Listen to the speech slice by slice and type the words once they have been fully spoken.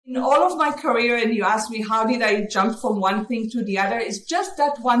in all of my career, and you ask me how did I jump from one thing to the other, it's just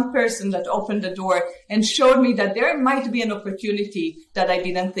that one person that opened the door and showed me that there might be an opportunity that I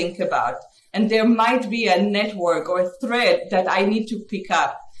didn't think about. And there might be a network or a thread that I need to pick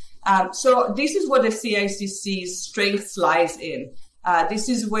up. So this is what the CICC's strength lies in. This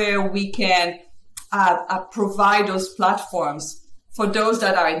is where we can provide those platforms for those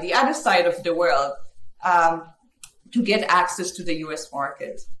that are in the other side of the world to get access to the US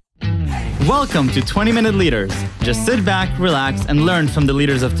market. Welcome to 20-Minute Leaders. Just sit back, relax, and learn from the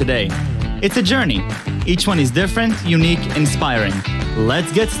leaders of today. It's a journey. Each one is different, unique, inspiring.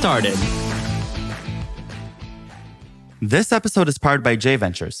 Let's get started. This episode is powered by J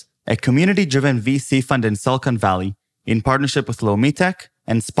Ventures, a community-driven VC fund in Silicon Valley, in partnership with Lomitech,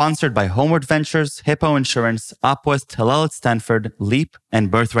 and sponsored by Homeward Ventures, Hippo Insurance, Upwest, Hillel at Stanford, Leap,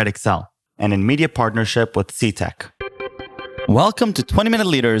 and Birthright Excel, and in media partnership with CTech. Welcome to 20-Minute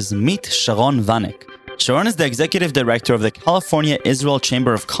Leaders. Meet Sharon Vanek. Sharon is the Executive Director of the California-Israel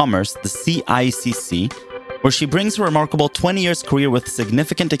Chamber of Commerce, the CICC, where she brings a remarkable 20 years career with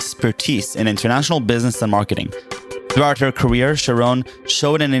significant expertise in international business and marketing. Throughout her career, Sharon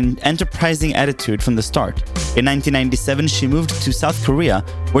showed an enterprising attitude from the start. In 1997, she moved to South Korea,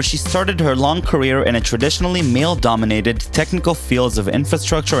 where she started her long career in a traditionally male-dominated technical fields of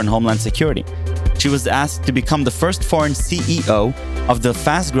infrastructure and homeland security. She was asked to become the first foreign CEO of the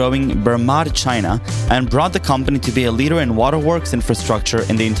fast-growing Bermad China and brought the company to be a leader in waterworks infrastructure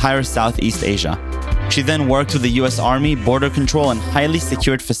in the entire Southeast Asia. She then worked with the U.S. Army, border control, and highly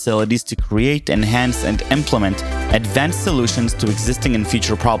secured facilities to create, enhance, and implement advanced solutions to existing and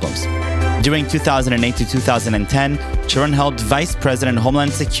future problems. During 2008 to 2010, Sharon held Vice President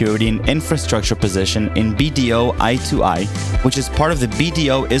Homeland Security and Infrastructure position in BDO I2I, which is part of the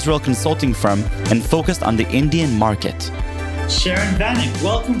BDO Israel consulting firm and focused on the Indian market. Sharon Vanek,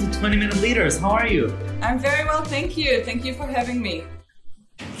 welcome to 20-Minute Leaders. How are you? I'm very well, thank you. Thank you for having me.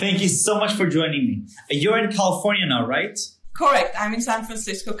 Thank you so much for joining me. You're in California now, right? Correct. I'm in San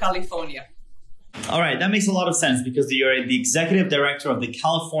Francisco, California. All right. That makes a lot of sense because you're the Executive Director of the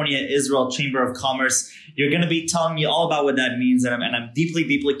California-Israel Chamber of Commerce. You're going to be telling me all about what that means. And I'm deeply,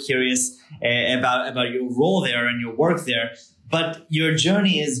 deeply curious about your role there and your work there. But your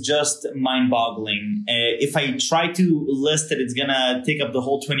journey is just mind-boggling. If I try to list it, it's going to take up the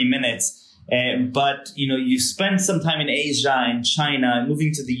whole 20 minutes. But, you spent some time in Asia and China,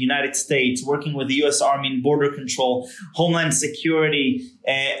 moving to the United States, working with the U.S. Army in border control, homeland security,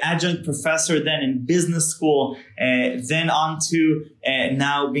 adjunct professor then in business school, then on to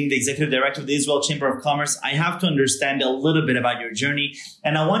now being the executive director of the Israel Chamber of Commerce. I have to understand a little bit about your journey.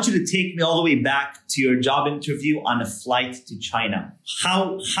 And I want you to take me all the way back to your job interview on a flight to China.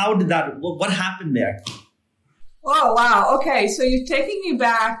 How did that, what happened there? Oh, wow. Okay. So you're taking me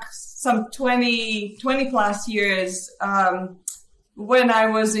back some 20 plus years when I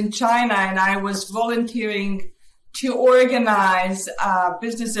was in China and I was volunteering to organize a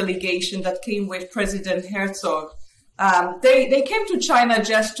business delegation that came with President Herzog. They came to China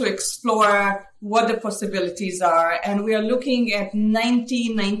just to explore what the possibilities are. And we are looking at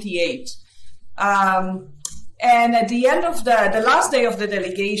 1998. And at the end of the last day of the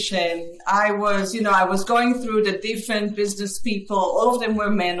delegation, I was going through the different business people. All of them were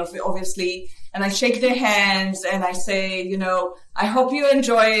men, obviously. And I shake their hands and I say, I hope you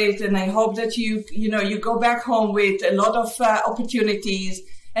enjoy it. And I hope that you go back home with a lot of opportunities.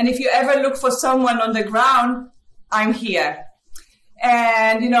 And if you ever look for someone on the ground, I'm here.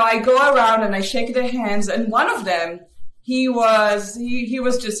 And, I go around and I shake their hands. And one of them, he was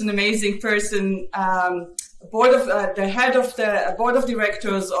just an amazing person. The head of the board of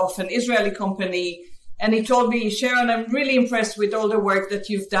directors of an Israeli company. And he told me, Sharon, I'm really impressed with all the work that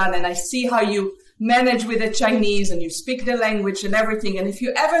you've done. And I see how you manage with the Chinese and you speak the language and everything. And if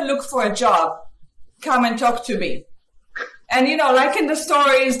you ever look for a job, come and talk to me. And, like in the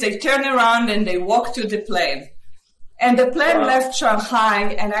stories, they turn around and they walk to the plane. And the plane left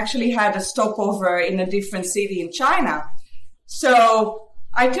Shanghai and actually had a stopover in a different city in China. So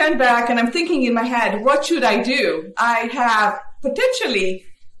I turned back and I'm thinking in my head, what should I do? I have potentially,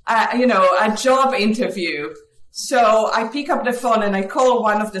 a job interview. So I pick up the phone and I call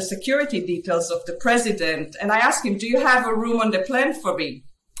one of the security details of the president and I ask him, do you have a room on the plane for me?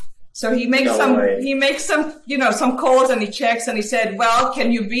 So he makes some calls and he checks and he said, well,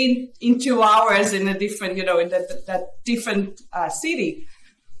 can you be in 2 hours in a different, in that different city?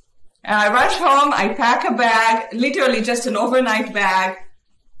 And I rush home, I pack a bag, literally just an overnight bag.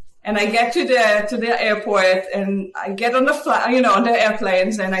 And I get to the airport and I get on on the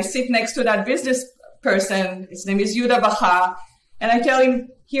airplanes and I sit next to that business person. His name is Yuda Baha. And I tell him,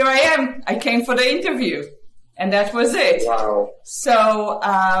 here I am. I came for the interview, and that was it. Wow. So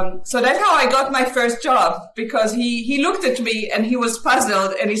that's how I got my first job, because he looked at me and he was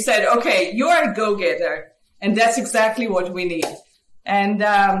puzzled and he said, okay, you're a go-getter, and that's exactly what we need. And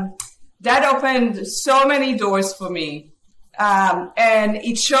that opened so many doors for me. And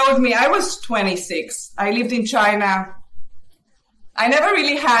it showed me, I was 26. I lived in China. I never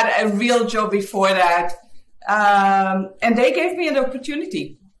really had a real job before that. And they gave me an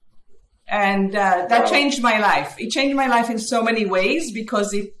opportunity. And that changed my life. It changed my life in so many ways,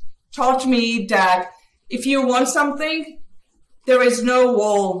 because it taught me that if you want something, there is no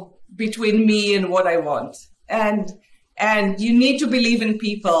wall between me and what I want. And you need to believe in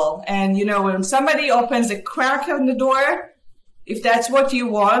people. And, you know, when somebody opens a crack on the door, if that's what you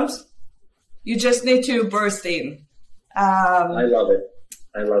want, you just need to burst in. I love it.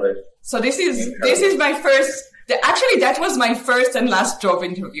 I love it. So this is my first. Actually, that was my first and last job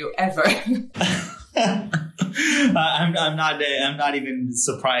interview ever. I'm not even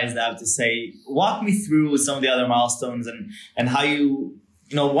surprised, I have to say. Walk me through some of the other milestones and how you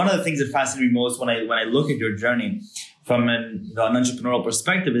know, one of the things that fascinates me most when I look at your journey from an entrepreneurial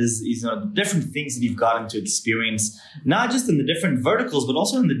perspective is you know, the different things that you've gotten to experience, not just in the different verticals, but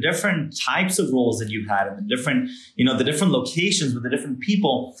also in the different types of roles that you've had, and the different locations with the different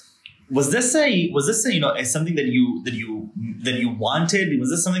people. Was this you know, something that you wanted? Was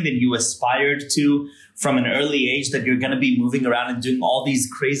this something that you aspired to from an early age, that you're going to be moving around and doing all these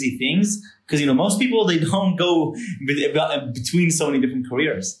crazy things? Because, you know, most people, they don't go between so many different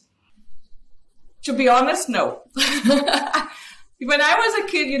careers. To be honest, no. When I was a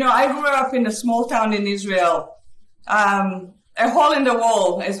kid, you know, I grew up in a small town in Israel, a hole in the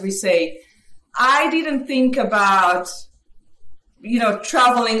wall, as we say. I didn't think about, you know,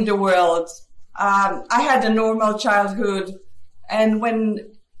 traveling the world. I had a normal childhood. And when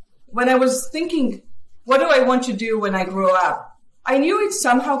I was thinking, what do I want to do when I grow up? I knew it's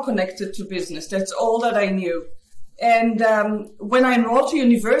somehow connected to business. That's all that I knew. And when I enrolled to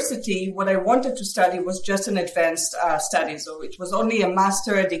university, what I wanted to study was just an advanced study. So it was only a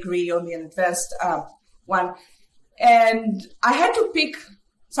master degree, only an advanced one. And I had to pick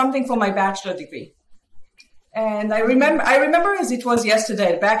something for my bachelor degree. And I remember as it was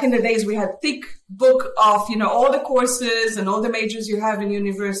yesterday. Back in the days, we had thick book of, you know, all the courses and all the majors you have in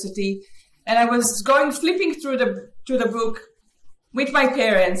university. And I was flipping through the book with my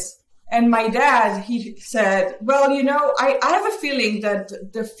parents. And my dad, he said, well, you know, I have a feeling that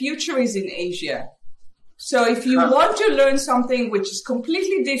the future is in Asia. So if you want to learn something which is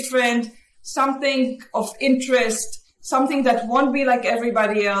completely different, something of interest, something that won't be like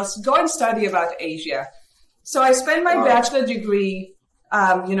everybody else, go and study about Asia. So I spent my bachelor degree,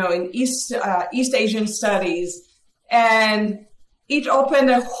 you know, in East Asian studies, and it opened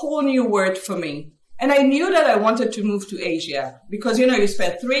a whole new world for me. And I knew that I wanted to move to Asia because, you know, you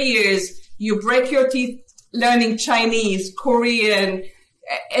spend 3 years, you break your teeth learning Chinese, Korean,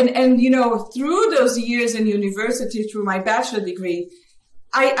 and, you know, through those years in university, through my bachelor degree,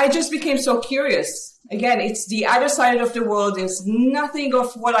 I just became so curious. Again, it's the other side of the world. There's nothing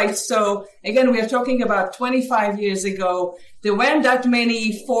of what I saw. Again, we are talking about 25 years ago. There weren't that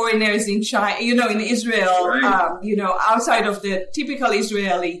many foreigners in China, you know, in Israel, right. You know, outside of the typical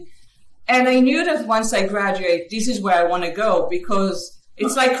Israeli. And I knew that once I graduate, this is where I want to go, because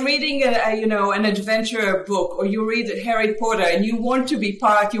it's like reading an adventure book, or you read Harry Potter and you want to be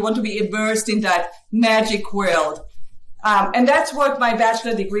you want to be immersed in that magic world. And that's what my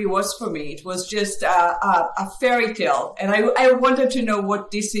bachelor degree was for me. It was just a fairy tale. And I wanted to know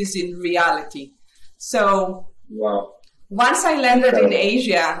what this is in reality. So once I landed in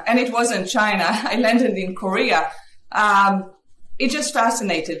Asia, and it wasn't China, I landed in Korea, it just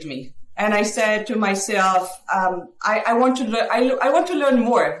fascinated me. And I said to myself, I want to learn. I want to learn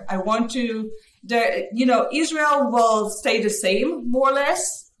more. I want to. Israel will stay the same, more or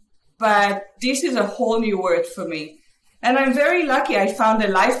less, but this is a whole new world for me. And I'm very lucky. I found a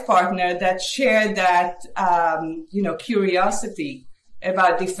life partner that shared that, curiosity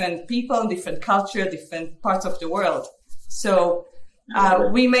about different people, different culture, different parts of the world. So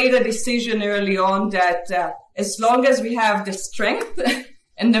we made a decision early on that as long as we have the strength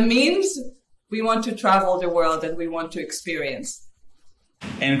and the means, we want to travel the world and we want to experience.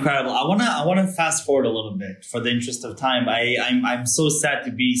 Incredible. I wanna fast forward a little bit for the interest of time. I'm so sad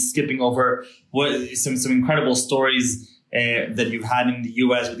to be skipping over some incredible stories that you've had in the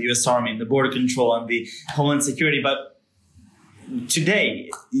U.S. with the U.S. Army and the border control and the Homeland Security. But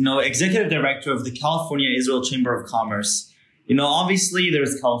today, executive director of the California Israel Chamber of Commerce, Obviously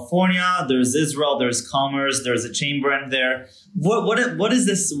there's California, there's Israel, there's commerce, there's a chamber in there. What is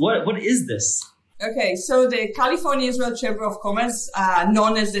this? What is this? Okay, so the California Israel Chamber of Commerce,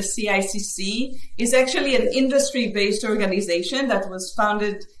 known as the CICC, is actually an industry-based organization that was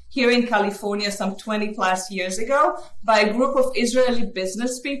founded here in California some 20 plus years ago by a group of Israeli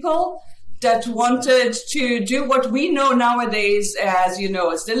business people that wanted to do what we know nowadays as the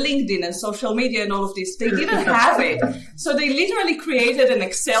LinkedIn and social media and all of this. They didn't have it. So they literally created an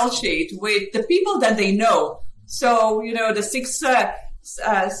Excel sheet with the people that they know. So, the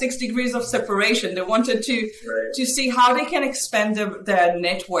six degrees of separation. They wanted to see how they can expand their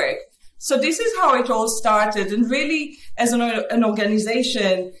network. So this is how it all started. And really, as an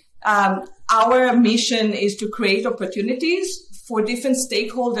organization, our mission is to create opportunities for different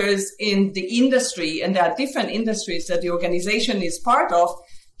stakeholders in the industry, and there are different industries that the organization is part of,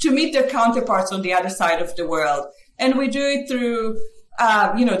 to meet their counterparts on the other side of the world. And we do it through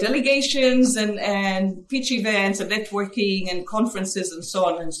delegations and pitch events and networking and conferences and so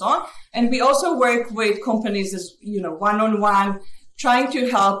on and so on. And we also work with companies as, one-on-one, trying to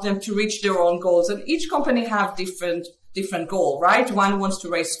help them to reach their own goals. And each company have different goal, right? One wants to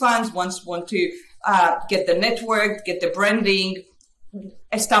raise funds, one wants to get the network, get the branding,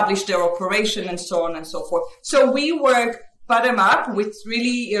 establish their operation, and so on and so forth. So we work bottom up with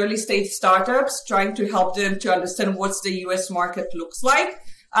really early stage startups, trying to help them to understand what's the US market looks like,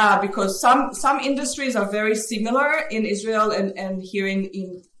 because some industries are very similar in Israel and here in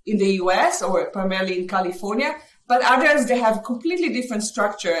the US, or primarily in California, but others, they have completely different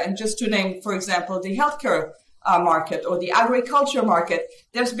structure. And just to name, for example, the healthcare market or the agriculture market,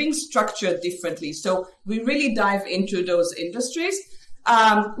 that's being structured differently. So we really dive into those industries.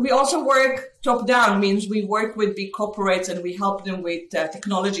 We also work top down, means we work with big corporates and we help them with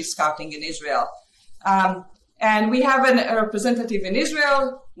technology scouting in Israel. And we have a representative in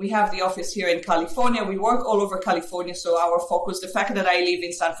Israel. We have the office here in California. We work all over California. So our focus, the fact that I live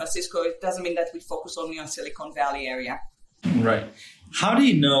in San Francisco, it doesn't mean that we focus only on Silicon Valley area. Right. How do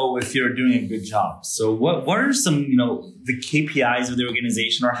you know if you're doing a good job? So what are some, the KPIs of the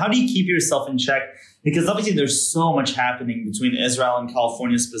organization, or how do you keep yourself in check? Because obviously there's so much happening between Israel and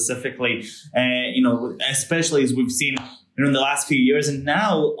California specifically, and, especially as we've seen in the last few years. And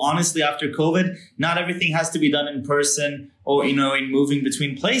now, honestly, after COVID, not everything has to be done in person or, in moving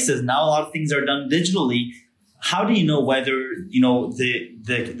between places. Now, a lot of things are done digitally. How do you know whether,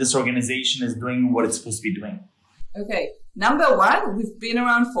 this organization is doing what it's supposed to be doing? Okay. Number one, we've been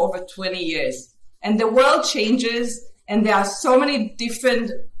around for over 20 years, and the world changes, and there are so many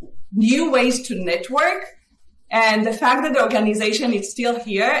different new ways to network. And the fact that the organization is still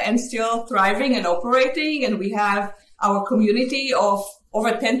here and still thriving and operating, and we have our community of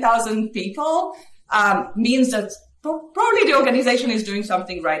over 10,000 people, means that probably the organization is doing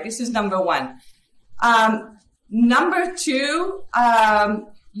something right. This is number one. Number two,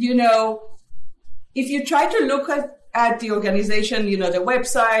 if you try to look at the organization, the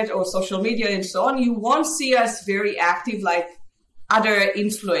website or social media and so on, you won't see us very active like other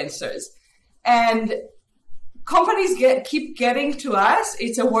influencers. And companies keep getting to us.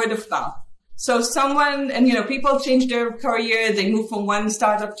 It's a word of mouth. So people change their career. They move from one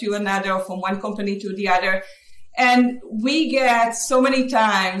startup to another, or from one company to the other. And we get so many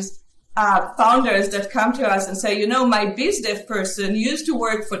times founders that come to us and say, my biz dev person used to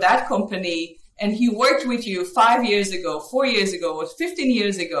work for that company, and he worked with you 5 years ago, 4 years ago, or 15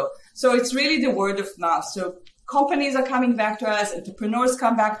 years ago. So it's really the word of mouth. So companies are coming back to us, entrepreneurs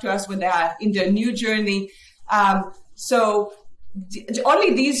come back to us when they are in their new journey. Only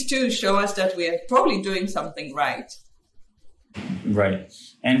these two show us that we are probably doing something right. Right.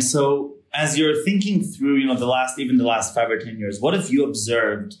 And so as you're thinking through, the last 5 or 10 years, what have you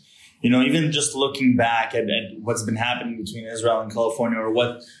observed, even just looking back at what's been happening between Israel and California, or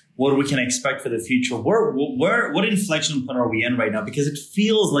what we can expect for the future? What inflection point are we in right now? Because it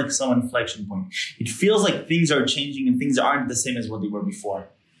feels like some inflection point. It feels like things are changing and things aren't the same as what they were before.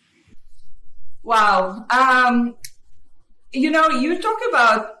 Wow. You talk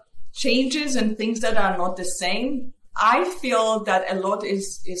about changes and things that are not the same. I feel that a lot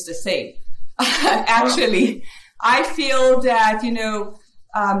is the same. Actually, I feel that,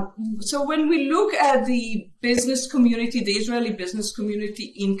 so when we look at the business community, the Israeli business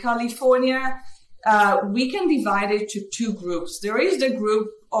community in California, we can divide it to two groups. There is the group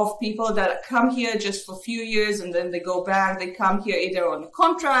of people that come here just for a few years and then they go back. They come here either on a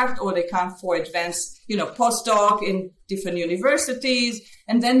contract or they come for advanced, postdoc in different universities,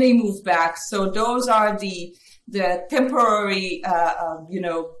 and then they move back. So those are the temporary,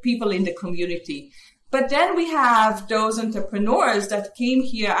 people in the community. But then we have those entrepreneurs that came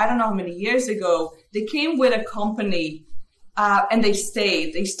here, I don't know how many years ago, they came with a company and they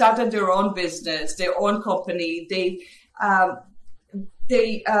stayed. They started their own business, their own company. They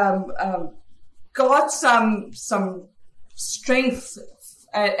got some strength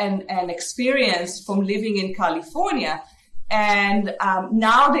and experience from living in California. And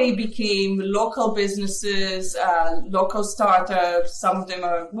now they became local businesses, local startups. Some of them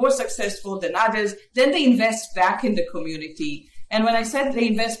are more successful than others. Then they invest back in the community. And when I said they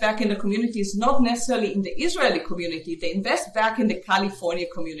invest back in the community, it's not necessarily in the Israeli community. They invest back in the California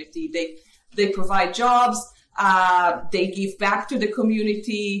community. They provide jobs. They give back to the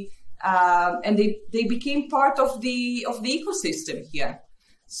community. And they became part of the ecosystem here.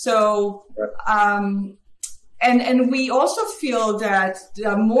 So, and we also feel that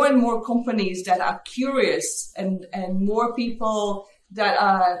there are more and more companies that are curious and more people that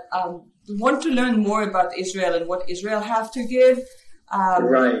are, want to learn more about Israel and what Israel have to give.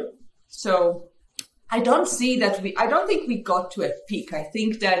 Right. So I don't think we got to a peak. I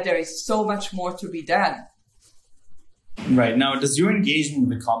think that there is so much more to be done. Right. Now, does your engagement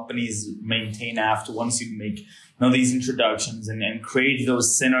with the companies maintain after once you make these introductions and create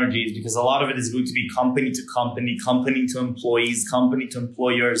those synergies? Because a lot of it is going to be company to company, company to employees, company to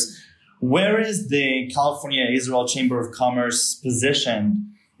employers. Where is the California Israel Chamber of Commerce positioned,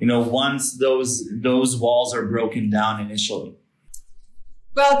 once those walls are broken down initially?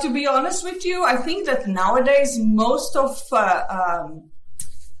 Well, to be honest with you, I think that nowadays most of our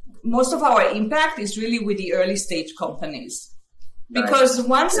impact is really with the early stage companies. Because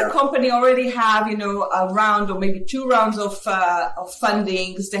once a company already have, a round or maybe 2 rounds of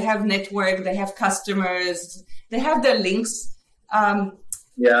fundings, they have network, they have customers, they have their links. I don't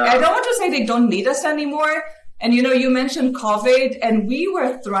want to say they don't need us anymore. And, you mentioned COVID, and we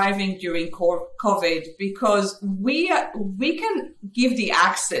were thriving during COVID because we can give the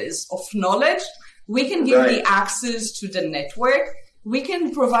access of knowledge. We can give the access to the network. We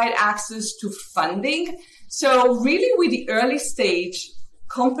can provide access to funding. So really with the early stage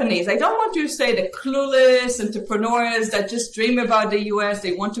companies, I don't want to say the clueless entrepreneurs that just dream about the US,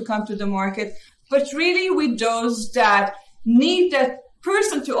 they want to come to the market, but really with those that need that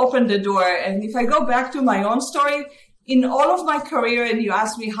person to open the door. And if I go back to my own story, in all of my career, and you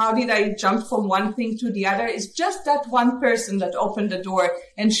ask me, how did I jump from one thing to the other? It's just that one person that opened the door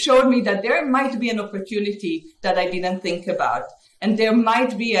and showed me that there might be an opportunity that I didn't think about. And there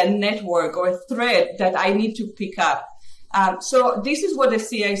might be a network or a thread that I need to pick up. So this is what the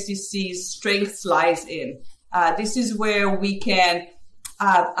CICC's strength lies in. This is where we can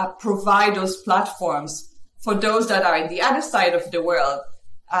provide those platforms for those that are in the other side of the world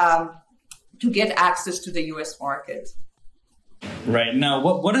to get access to the U.S. market. Right. Now,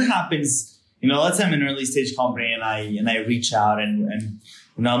 what happens, let's say I'm an early stage company and I reach out and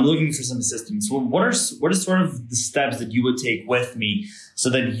I'm looking for some assistance. Well, what are sort of the steps that you would take with me so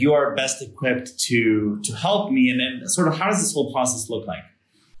that you are best equipped to help me? And sort of how does this whole process look like?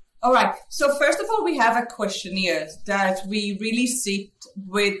 All right. So first of all, we have a questionnaire that we really sit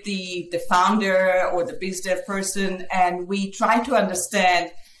with the founder or the biz dev person, and we try to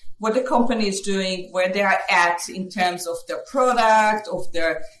understand what the company is doing, where they are at in terms of their product, of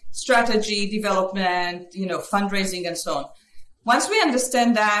their strategy development, fundraising and so on. Once we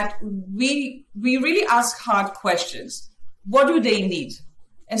understand that, we really ask hard questions. What do they need?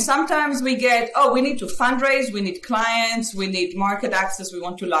 And sometimes we get, we need to fundraise, we need clients, we need market access, we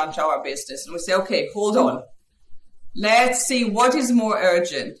want to launch our business. And we say, okay, hold on. Let's see what is more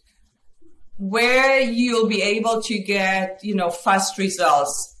urgent, where you'll be able to get, fast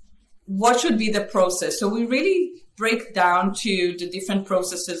results. What should be the process? So we really break down to the different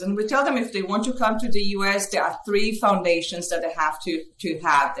processes, and we tell them if they want to come to the US, there are 3 foundations that they have to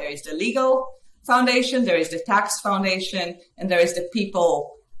have. There is the legal foundation, there is the tax foundation, and there is the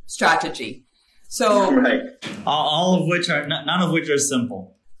people strategy. So all of which are none of which are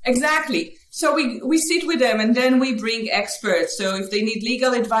simple. Exactly. So we sit with them, and then we bring experts. So if they need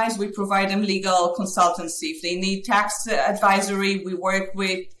legal advice, we provide them legal consultancy. If they need tax advisory, we work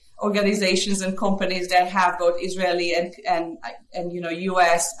with organizations and companies that have both Israeli and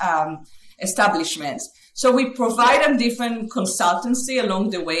US establishments. So we provide them different consultancy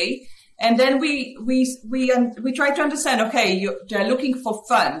along the way, and then we try to understand. Okay, they're looking for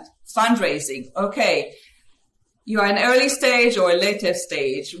fundraising. Okay, you are an early stage or a later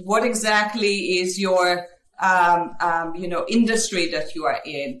stage. What exactly is your industry that you are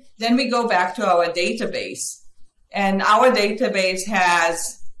in? Then we go back to our database, and our database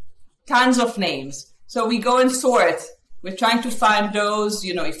has tons of names. So we go and sort We're trying to find those,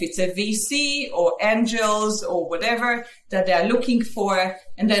 if it's a VC or angels or whatever that they are looking for,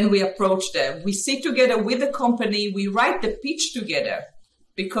 and then we approach them. We sit together with the company. We write the pitch together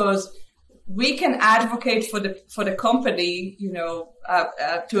because we can advocate for the company,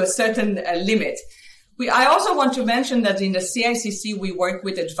 to a certain limit. I also want to mention that in the CICC, we work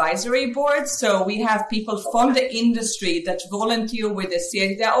with advisory boards. So we have people from the industry that volunteer with the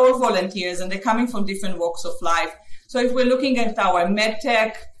CICC. They're all volunteers and they're coming from different walks of life. So if we're looking at our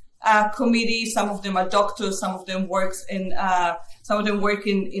MedTech committee, some of them are doctors, some of them work in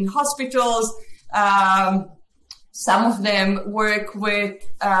hospitals, some of them work with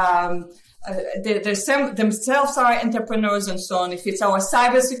themselves are entrepreneurs and so on. If it's our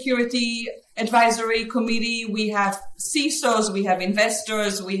cybersecurity advisory committee, we have CISOs, we have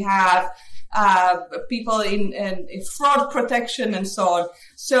investors, we have people in fraud protection and so on.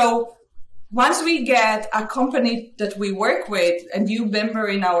 So once we get a company that we work with, a new member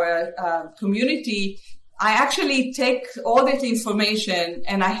in our community, I actually take all that information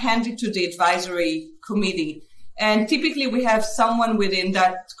and I hand it to the advisory committee. And typically we have someone within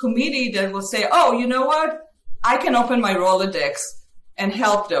that committee that will say, oh, you know what? I can open my Rolodex and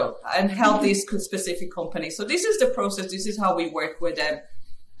help them and help this specific company. So this is the process. This is how we work with them.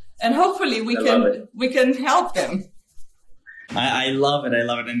 And hopefully we can help them. I love it. I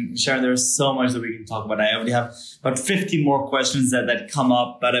love it. And Sharon, there's so much that we can talk about. I already have about 50 more questions that come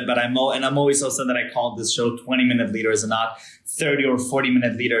up, but I'm always also that I call this show 20-minute leaders and not 30 or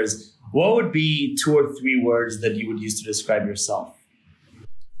 40-minute leaders. What would be 2 or 3 words that you would use to describe yourself?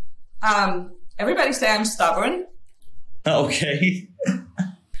 Everybody say I'm stubborn. Okay.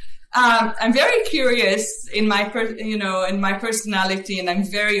 I'm very curious in my personality, and I'm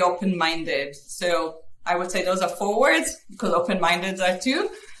very open-minded. So I would say those are 4 words because open-minded are 2.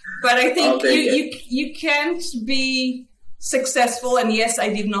 But I think you can't be successful. And yes, I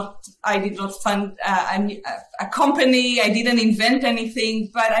did not fund a company. I didn't invent anything,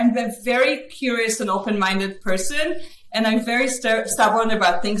 but I'm a very curious and open-minded person. And I'm very stubborn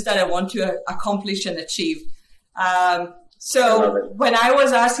about things that I want to accomplish and achieve. So when I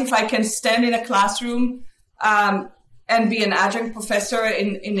was asked if I can stand in a classroom and be an adjunct professor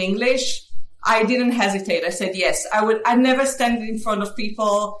in English, I didn't hesitate. I said yes. I'd never stand in front of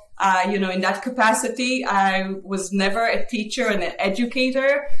people, in that capacity. I was never a teacher and an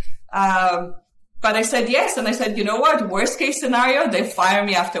educator. But I said yes. And I said, you know what? Worst case scenario, they fire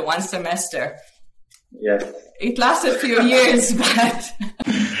me after 1 semester. Yes. It lasted a few years, but...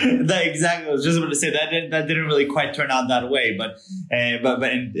 Exactly. I was just about to say that didn't really quite turn out that way,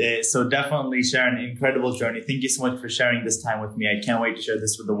 so definitely, Sharon, incredible journey. Thank you so much for sharing this time with me. I can't wait to share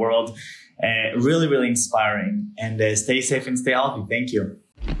this with the world. Really, really inspiring. And stay safe and stay healthy. Thank you.